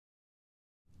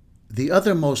The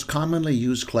other most commonly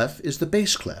used clef is the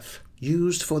bass clef,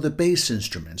 used for the bass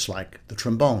instruments like the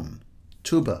trombone,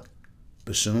 tuba,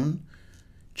 bassoon,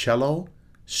 cello,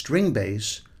 string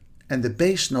bass, and the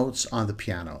bass notes on the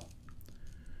piano.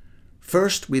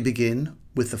 First, we begin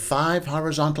with the 5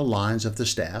 horizontal lines of the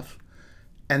staff,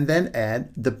 and then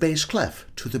add the bass clef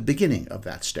to the beginning of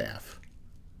that staff.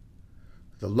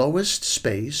 The lowest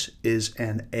space is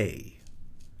an A.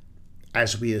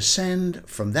 As we ascend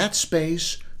from that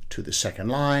space to the second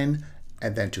line,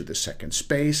 and then to the second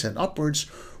space and upwards,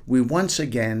 we once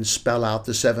again spell out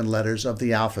the 7 letters of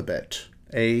the alphabet,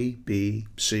 A, B,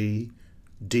 C,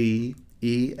 D,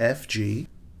 E, F, G,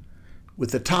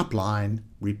 with the top line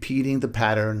repeating the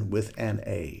pattern with an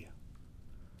A.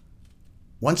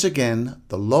 Once again,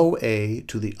 the low A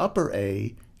to the upper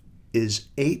A is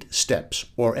 8 steps,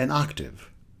 or an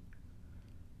octave.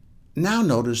 Now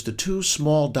notice the 2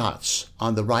 small dots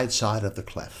on the right side of the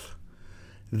clef.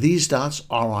 These dots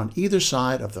are on either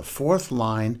side of the 4th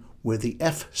line where the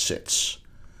F sits.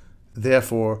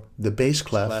 Therefore, the bass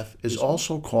clef is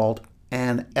also called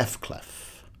an F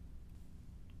clef.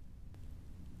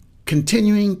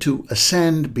 Continuing to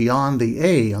ascend beyond the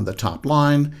A on the top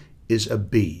line is a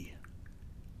B.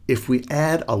 If we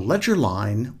add a ledger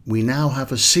line, we now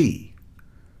have a C.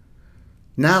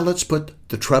 Now let's put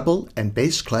the treble and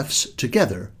bass clefs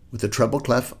together with the treble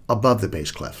clef above the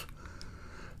bass clef.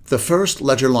 The first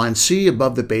ledger line C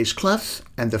above the bass clef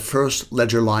and the first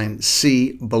ledger line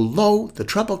C below the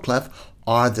treble clef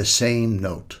are the same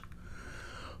note.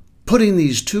 Putting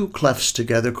these 2 clefs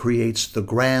together creates the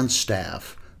grand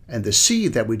staff, and the C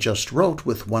that we just wrote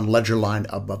with 1 ledger line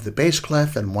above the bass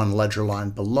clef and 1 ledger line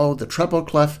below the treble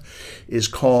clef is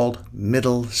called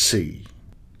middle C.